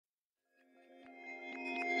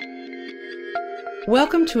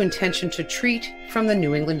Welcome to Intention to Treat from the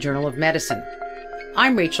New England Journal of Medicine.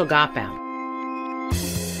 I'm Rachel Gottbaum.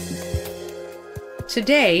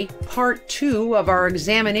 Today, part 2 of our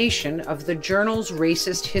examination of the journal's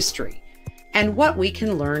racist history and what we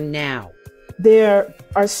can learn now. There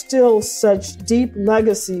are still such deep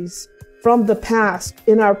legacies from the past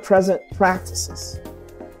in our present practices.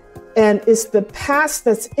 And it's the past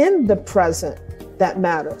that's in the present that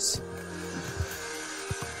matters.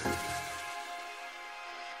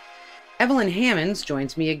 Evelynn Hammonds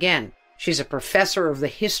joins me again. She's a professor of the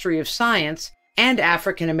history of science and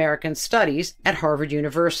African American studies at Harvard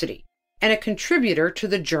University, and a contributor to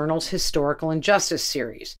the journal's Historical Injustice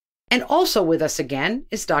series. And also with us again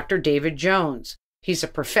is Dr. David Jones. He's a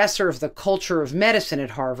professor of the culture of medicine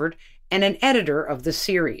at Harvard and an editor of the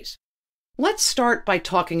series. Let's start by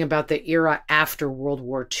talking about the era after World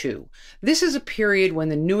War II. This is a period when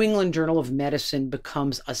the New England Journal of Medicine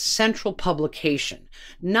becomes a central publication,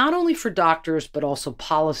 not only for doctors, but also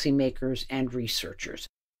policymakers and researchers.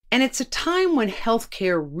 And it's a time when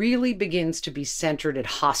healthcare really begins to be centered at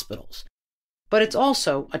hospitals. But it's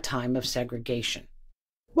also a time of segregation.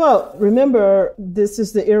 Well, remember, this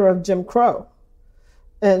is the era of Jim Crow.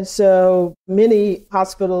 And so many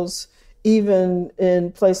hospitals, even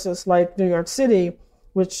in places like New York City,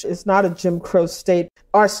 which is not a Jim Crow state,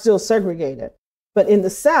 are still segregated. But in the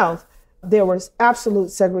South, there was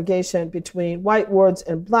absolute segregation between white wards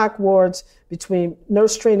and black wards, between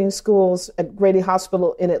nurse training schools at Grady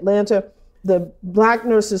Hospital in Atlanta. The black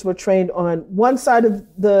nurses were trained on one side of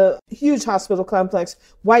the huge hospital complex.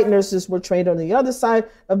 White nurses were trained on the other side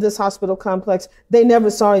of this hospital complex. They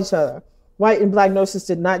never saw each other. White and black nurses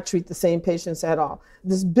did not treat the same patients at all.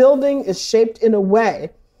 This building is shaped in a way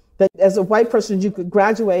that as a white person, you could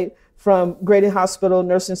graduate from Grady Hospital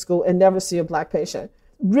nursing school and never see a black patient.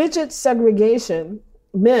 Rigid segregation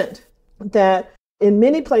meant that in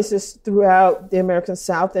many places throughout the American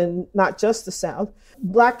South, and not just the South,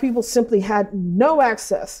 black people simply had no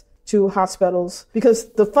access to hospitals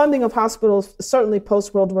because the funding of hospitals, certainly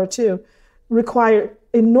post-World War II, required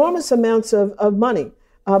enormous amounts of money.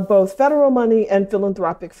 Both federal money and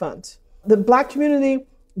philanthropic funds. The black community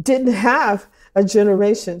didn't have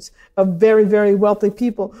generations of very, very wealthy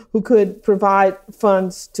people who could provide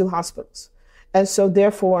funds to hospitals. And so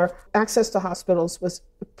therefore, access to hospitals was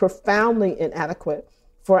profoundly inadequate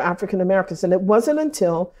for African Americans. And it wasn't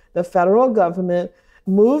until the federal government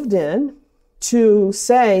moved in to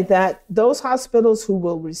say that those hospitals who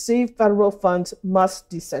will receive federal funds must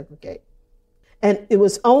desegregate. And it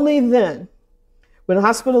was only then, when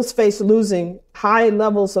hospitals faced losing high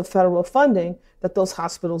levels of federal funding, that those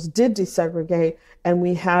hospitals did desegregate, and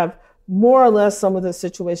we have more or less some of the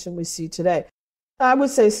situation we see today. I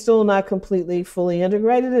would say still not completely fully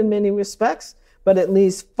integrated in many respects, but at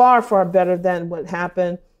least far, far better than what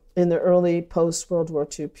happened in the early post-World War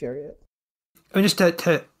II period. I mean, just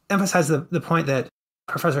to emphasize the point that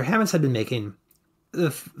Professor Hammonds had been making,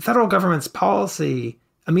 the federal government's policy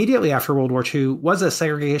immediately after World War II was a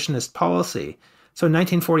segregationist policy. So in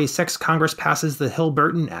 1946, Congress passes the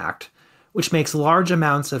Hill-Burton Act, which makes large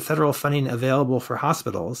amounts of federal funding available for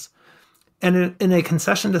hospitals. And in a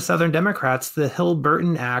concession to Southern Democrats, the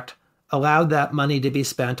Hill-Burton Act allowed that money to be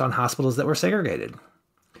spent on hospitals that were segregated.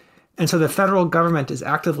 And so the federal government is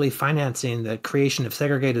actively financing the creation of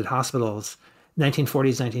segregated hospitals in the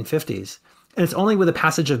 1940s, 1950s. And it's only with the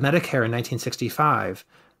passage of Medicare in 1965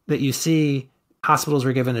 that you see hospitals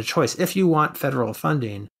were given a choice. If you want federal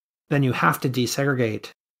funding, then you have to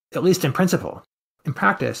desegregate, at least in principle. In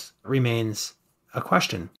practice, remains a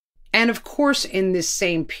question. And of course, in this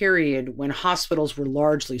same period, when hospitals were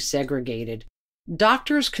largely segregated,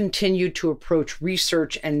 doctors continued to approach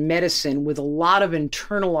research and medicine with a lot of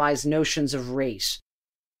internalized notions of race.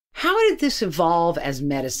 How did this evolve as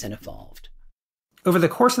medicine evolved? Over the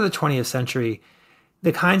course of the 20th century,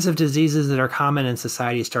 the kinds of diseases that are common in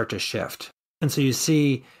society start to shift. And so you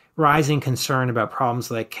see rising concern about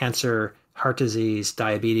problems like cancer, heart disease,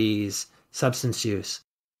 diabetes, substance use.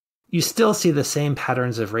 You still see the same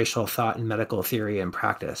patterns of racial thought in medical theory and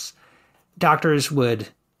practice. Doctors would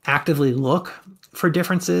actively look for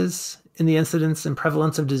differences in the incidence and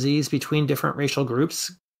prevalence of disease between different racial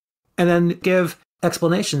groups, and then give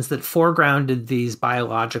explanations that foregrounded these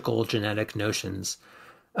biological genetic notions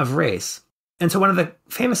of race. And so one of the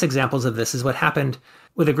famous examples of this is what happened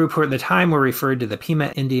with a group who at the time were referred to the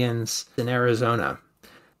Pima Indians in Arizona.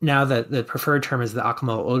 Now the preferred term is the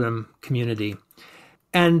Akmal Odom community.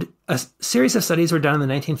 And a series of studies were done in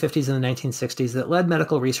the 1950s and the 1960s that led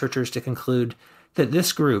medical researchers to conclude that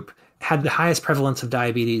this group had the highest prevalence of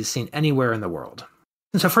diabetes seen anywhere in the world.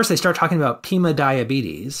 And so first they start talking about Pima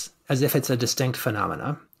diabetes as if it's a distinct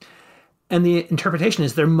phenomena. And the interpretation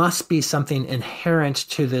is there must be something inherent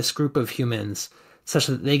to this group of humans such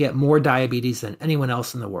that they get more diabetes than anyone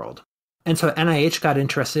else in the world. And so NIH got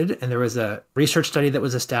interested, and there was a research study that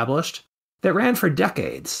was established that ran for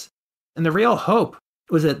decades. And the real hope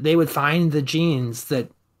was that they would find the genes that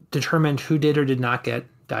determined who did or did not get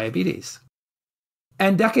diabetes.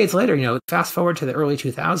 And decades later, fast forward to the early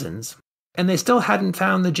 2000s, and they still hadn't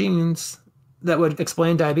found the genes that would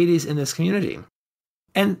explain diabetes in this community.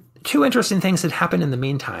 And two interesting things had happened in the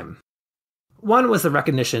meantime. One was the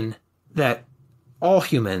recognition that all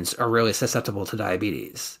humans are really susceptible to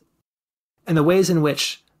diabetes. And the ways in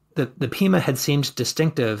which the PIMA had seemed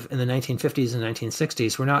distinctive in the 1950s and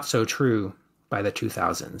 1960s were not so true by the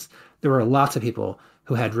 2000s. There were lots of people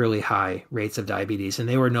who had really high rates of diabetes, and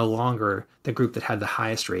they were no longer the group that had the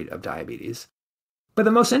highest rate of diabetes. But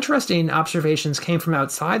the most interesting observations came from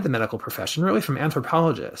outside the medical profession, really from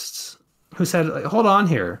anthropologists, who said, hold on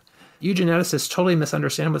here, you geneticists totally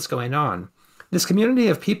misunderstand what's going on. This community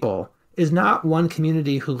of people is not one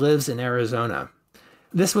community who lives in Arizona.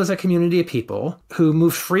 This was a community of people who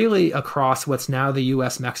moved freely across what's now the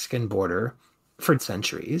US-Mexican border for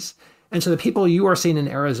centuries. And so the people you are seeing in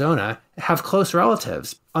Arizona have close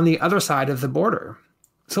relatives on the other side of the border.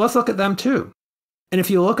 So let's look at them too. And if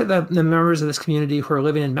you look at the members of this community who are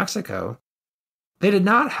living in Mexico, they did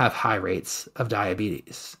not have high rates of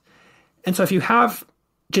diabetes. And so if you have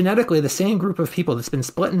genetically the same group of people that's been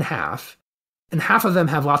split in half, and half of them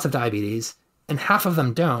have lots of diabetes, and half of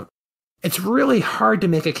them don't, it's really hard to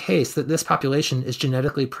make a case that this population is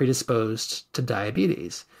genetically predisposed to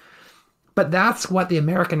diabetes. But that's what the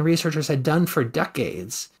American researchers had done for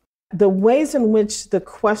decades. The ways in which the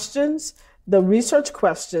research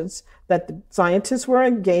questions that the scientists were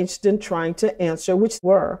engaged in trying to answer, which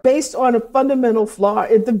were based on a fundamental flaw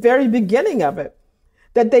at the very beginning of it,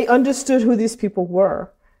 that they understood who these people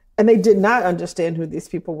were. And they did not understand who these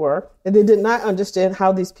people were. And they did not understand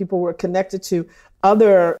how these people were connected to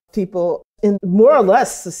other people in more or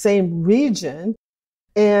less the same region.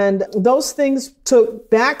 And those things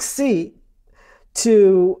took backseat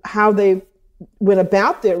to how they went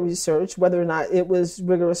about their research, whether or not it was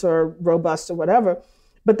rigorous or robust or whatever.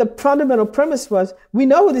 But the fundamental premise was, we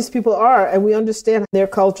know who these people are and we understand their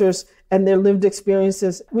cultures and their lived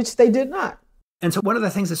experiences, which they did not. And so one of the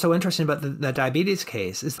things that's so interesting about the diabetes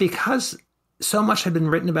case is because so much had been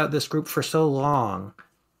written about this group for so long,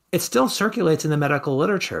 it still circulates in the medical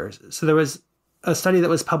literature. So there was a study that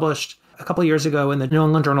was published a couple of years ago in the New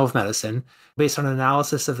England Journal of Medicine based on an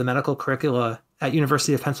analysis of the medical curricula at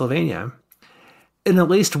University of Pennsylvania. In at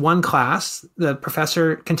least one class, the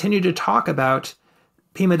professor continued to talk about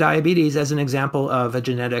PIMA diabetes as an example of a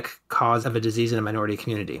genetic cause of a disease in a minority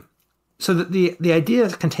community. So the idea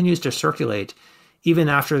continues to circulate even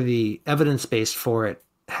after the evidence base for it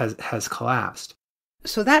has collapsed.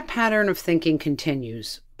 So that pattern of thinking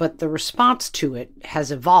continues, but the response to it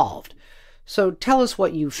has evolved. So tell us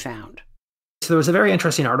what you found. So there was a very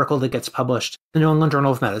interesting article that gets published in the New England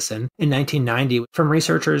Journal of Medicine in 1990 from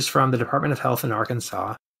researchers from the Department of Health in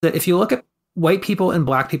Arkansas, that if you look at white people and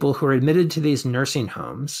Black people who are admitted to these nursing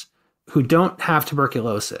homes who don't have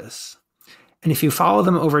tuberculosis, and if you follow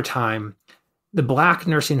them over time, the Black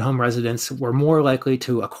nursing home residents were more likely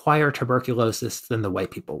to acquire tuberculosis than the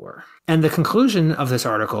white people were. And the conclusion of this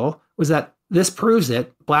article was that this proves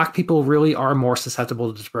it, Black people really are more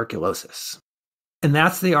susceptible to tuberculosis. And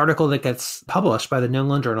that's the article that gets published by the New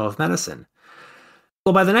England Journal of Medicine.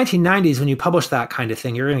 Well, by the 1990s, when you publish that kind of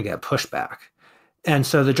thing, you're going to get pushback. And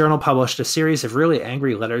so the journal published a series of really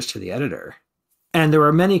angry letters to the editor. And there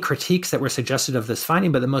were many critiques that were suggested of this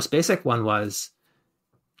finding, but the most basic one was,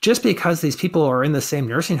 just because these people are in the same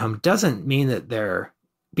nursing home doesn't mean that they're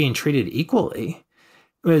being treated equally.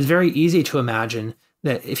 It was very easy to imagine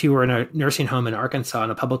that if you were in a nursing home in Arkansas, in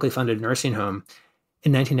a publicly funded nursing home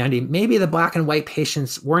in 1990, maybe the Black and white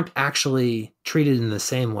patients weren't actually treated in the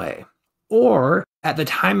same way. Or at the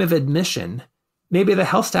time of admission, maybe the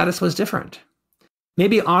health status was different.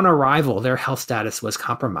 Maybe on arrival, their health status was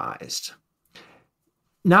compromised.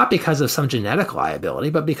 Not because of some genetic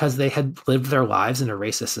liability, but because they had lived their lives in a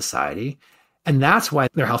racist society. And that's why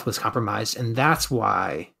their health was compromised. And that's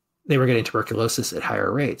why they were getting tuberculosis at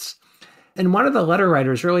higher rates. And one of the letter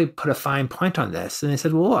writers really put a fine point on this. And they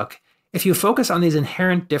said, well, look, if you focus on these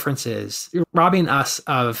inherent differences, you're robbing us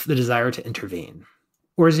of the desire to intervene.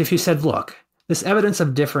 Whereas if you said, look, this evidence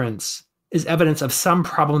of difference is evidence of some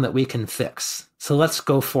problem that we can fix. So let's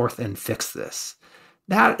go forth and fix this.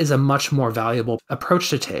 That is a much more valuable approach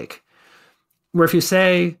to take. Where if you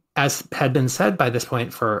say, as had been said by this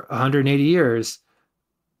point for 180 years,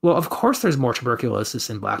 Well, of course there's more tuberculosis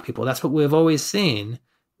in Black people. That's what we've always seen.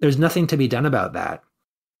 There's nothing to be done about that.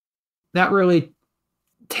 That really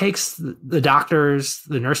takes the doctors,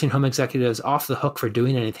 the nursing home executives off the hook for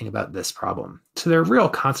doing anything about this problem. So there are real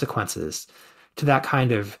consequences to that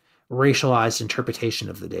kind of racialized interpretation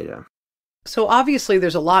of the data. So obviously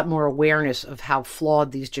there's a lot more awareness of how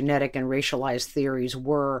flawed these genetic and racialized theories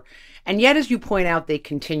were. And yet, as you point out, they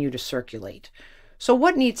continue to circulate. So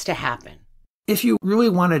what needs to happen? If you really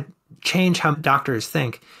want to change how doctors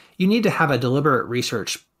think, you need to have a deliberate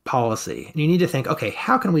research policy. And you need to think, okay,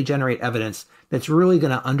 how can we generate evidence that's really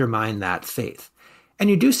going to undermine that faith? And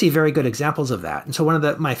you do see very good examples of that. And so one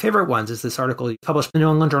of my favorite ones is this article published in the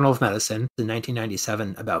New England Journal of Medicine in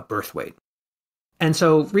 1997 about birth weight. And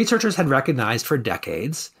so researchers had recognized for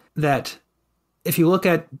decades that if you look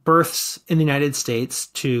at births in the United States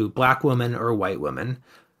to Black women or white women,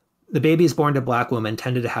 the babies born to Black women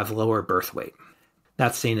tended to have lower birth weight.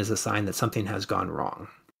 That's seen as a sign that something has gone wrong.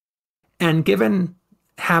 And given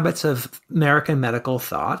habits of American medical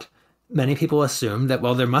thought, many people assume that,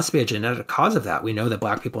 well, there must be a genetic cause of that. We know that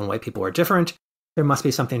Black people and white people are different. There must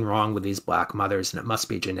be something wrong with these Black mothers, and it must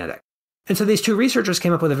be genetic. And so these two researchers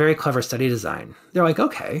came up with a very clever study design. They're like,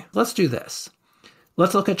 okay, let's do this.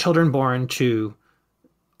 Let's look at children born to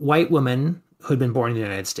white women who had been born in the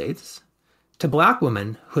United States, to Black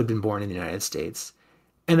women who had been born in the United States,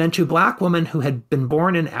 and then to Black women who had been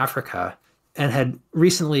born in Africa and had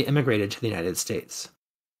recently immigrated to the United States.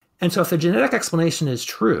 And so if the genetic explanation is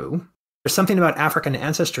true, there's something about African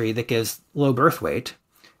ancestry that gives low birth weight,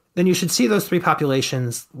 then you should see those three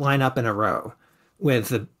populations line up in a row with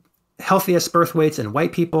the healthiest birth weights in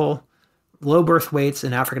white people, low birth weights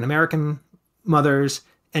in African American mothers,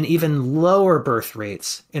 and even lower birth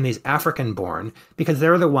rates in these African-born, because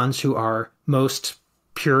they're the ones who are most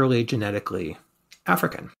purely genetically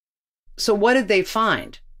African. So what did they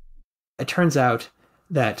find? It turns out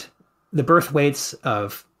that the birth weights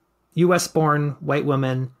of US-born white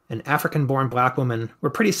women and African-born Black women were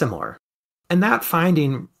pretty similar. And that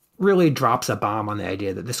finding really drops a bomb on the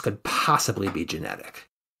idea that this could possibly be genetic.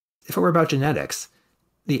 If it were about genetics,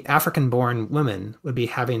 the African-born women would be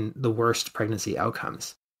having the worst pregnancy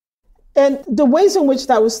outcomes. And the ways in which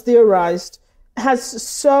that was theorized has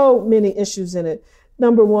so many issues in it.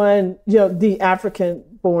 Number one, the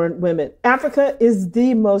African-born women. Africa is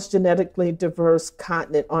the most genetically diverse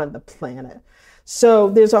continent on the planet. So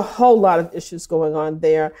there's a whole lot of issues going on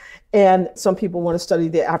there. And some people want to study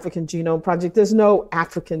the African Genome Project. There's no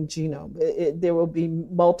African genome. There will be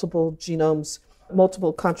multiple genomes,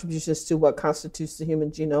 multiple contributions to what constitutes the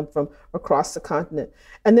human genome from across the continent.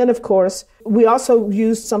 And then, of course, we also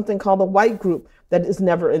use something called the white group that is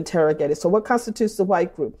never interrogated. So what constitutes the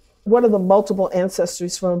white group? What are the multiple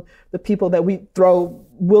ancestries from the people that we throw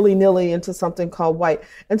willy-nilly into something called white?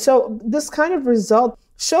 And so this kind of result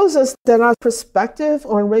shows us that our perspective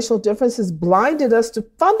on racial differences blinded us to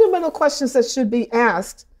fundamental questions that should be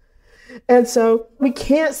asked. And so we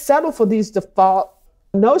can't settle for these default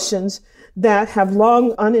notions that have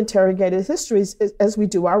long uninterrogated histories as we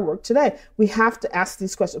do our work today. We have to ask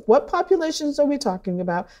these questions. What populations are we talking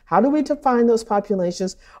about? How do we define those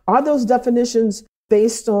populations? Are those definitions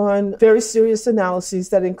based on very serious analyses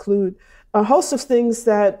that include a host of things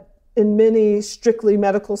that in many strictly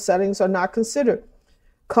medical settings are not considered?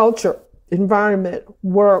 Culture, environment,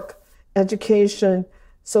 work, education,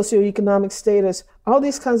 socioeconomic status, all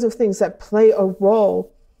these kinds of things that play a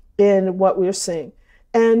role in what we're seeing.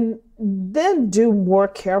 And then do more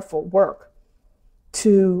careful work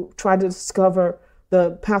to try to discover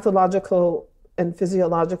the pathological and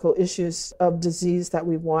physiological issues of disease that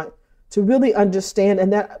we want to really understand.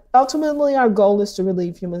 And that ultimately our goal is to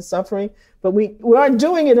relieve human suffering, but we aren't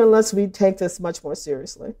doing it unless we take this much more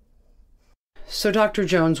seriously. So, Dr.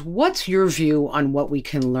 Jones, what's your view on what we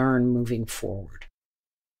can learn moving forward?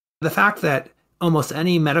 The fact that almost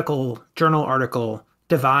any medical journal article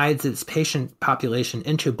divides its patient population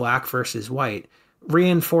into Black versus white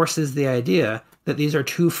reinforces the idea that these are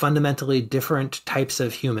two fundamentally different types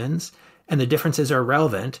of humans, and the differences are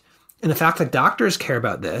relevant. And the fact that doctors care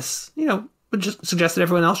about this, would just suggest that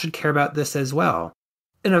everyone else should care about this as well.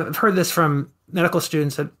 And I've heard this from medical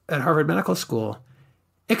students at Harvard Medical School.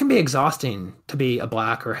 It can be exhausting to be a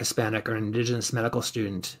Black or Hispanic or an Indigenous medical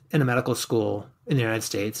student in a medical school in the United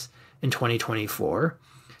States in 2024.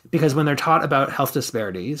 Because when they're taught about health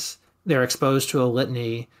disparities, they're exposed to a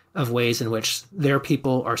litany of ways in which their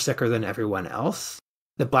people are sicker than everyone else,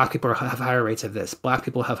 that Black people have higher rates of this, Black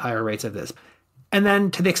people have higher rates of this. And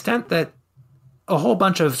then to the extent that a whole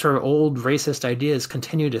bunch of sort of old racist ideas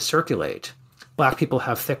continue to circulate, Black people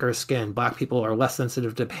have thicker skin, Black people are less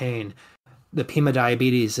sensitive to pain, the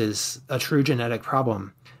hemodiabetes is a true genetic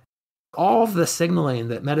problem. All of the signaling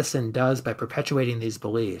that medicine does by perpetuating these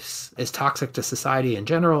beliefs is toxic to society in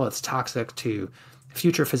general. It's toxic to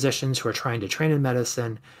future physicians who are trying to train in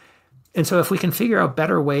medicine. And so if we can figure out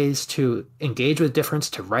better ways to engage with difference,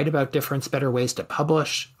 to write about difference, better ways to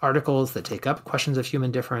publish articles that take up questions of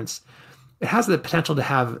human difference, it has the potential to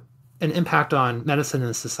have an impact on medicine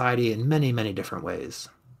and society in many, many different ways.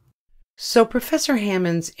 So, Professor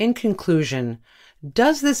Hammonds, in conclusion,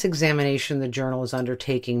 does this examination the journal is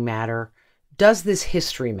undertaking matter? Does this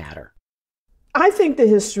history matter? I think the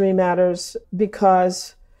history matters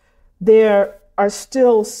because there are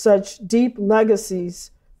still such deep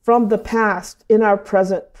legacies from the past in our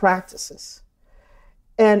present practices.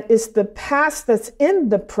 And it's the past that's in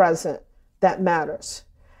the present that matters.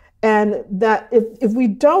 And that if we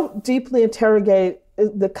don't deeply interrogate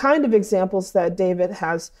the kind of examples that David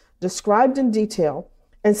has described in detail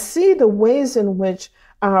and see the ways in which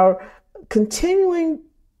our continuing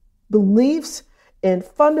beliefs in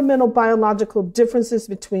fundamental biological differences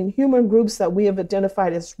between human groups that we have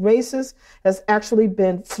identified as races has actually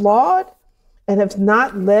been flawed and have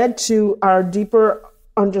not led to our deeper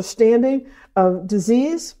understanding of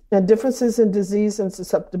disease and differences in disease and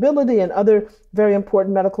susceptibility and other very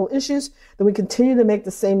important medical issues, then we continue to make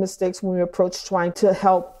the same mistakes when we approach trying to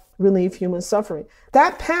help relieve human suffering.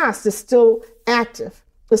 That past is still active.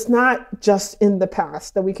 It's not just in the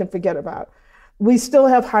past that we can forget about. We still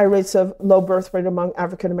have high rates of low birth rate among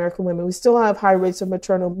African American women. We still have high rates of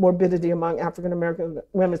maternal morbidity among African American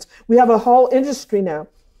women. We have a whole industry now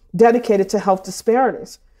dedicated to health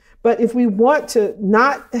disparities. But if we want to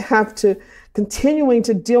not have to continuing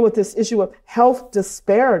to deal with this issue of health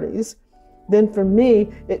disparities, then for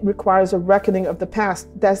me, it requires a reckoning of the past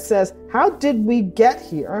that says, how did we get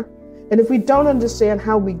here? And if we don't understand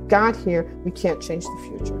how we got here, we can't change the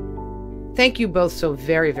future. Thank you both so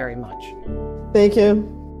very, very much. Thank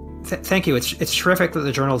you. Thank you. It's terrific that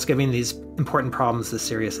the journal is giving these important problems this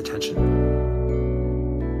serious attention.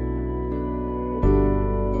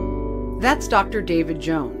 That's Dr. David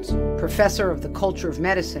Jones, professor of the culture of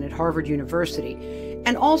medicine at Harvard University,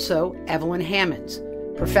 and also Evelynn Hammonds,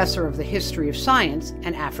 professor of the history of science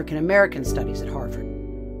and African American studies at Harvard.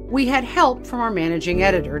 We had help from our managing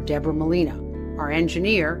editor, Deborah Molina. Our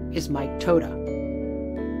engineer is Mike Toda.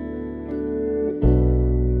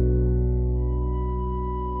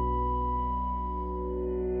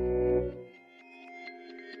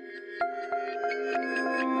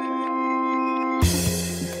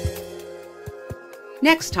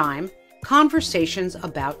 Next time, conversations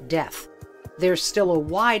about death. There's still a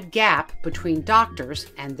wide gap between doctors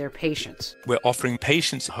and their patients. We're offering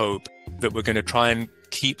patients hope that we're going to try and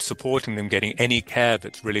keep supporting them getting any care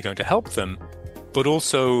that's really going to help them, but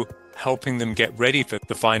also helping them get ready for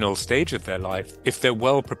the final stage of their life. If they're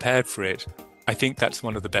well prepared for it, I think that's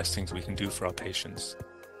one of the best things we can do for our patients.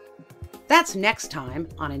 That's next time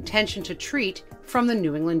on Intention to Treat from the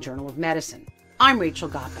New England Journal of Medicine. I'm Rachel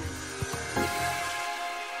Gottman.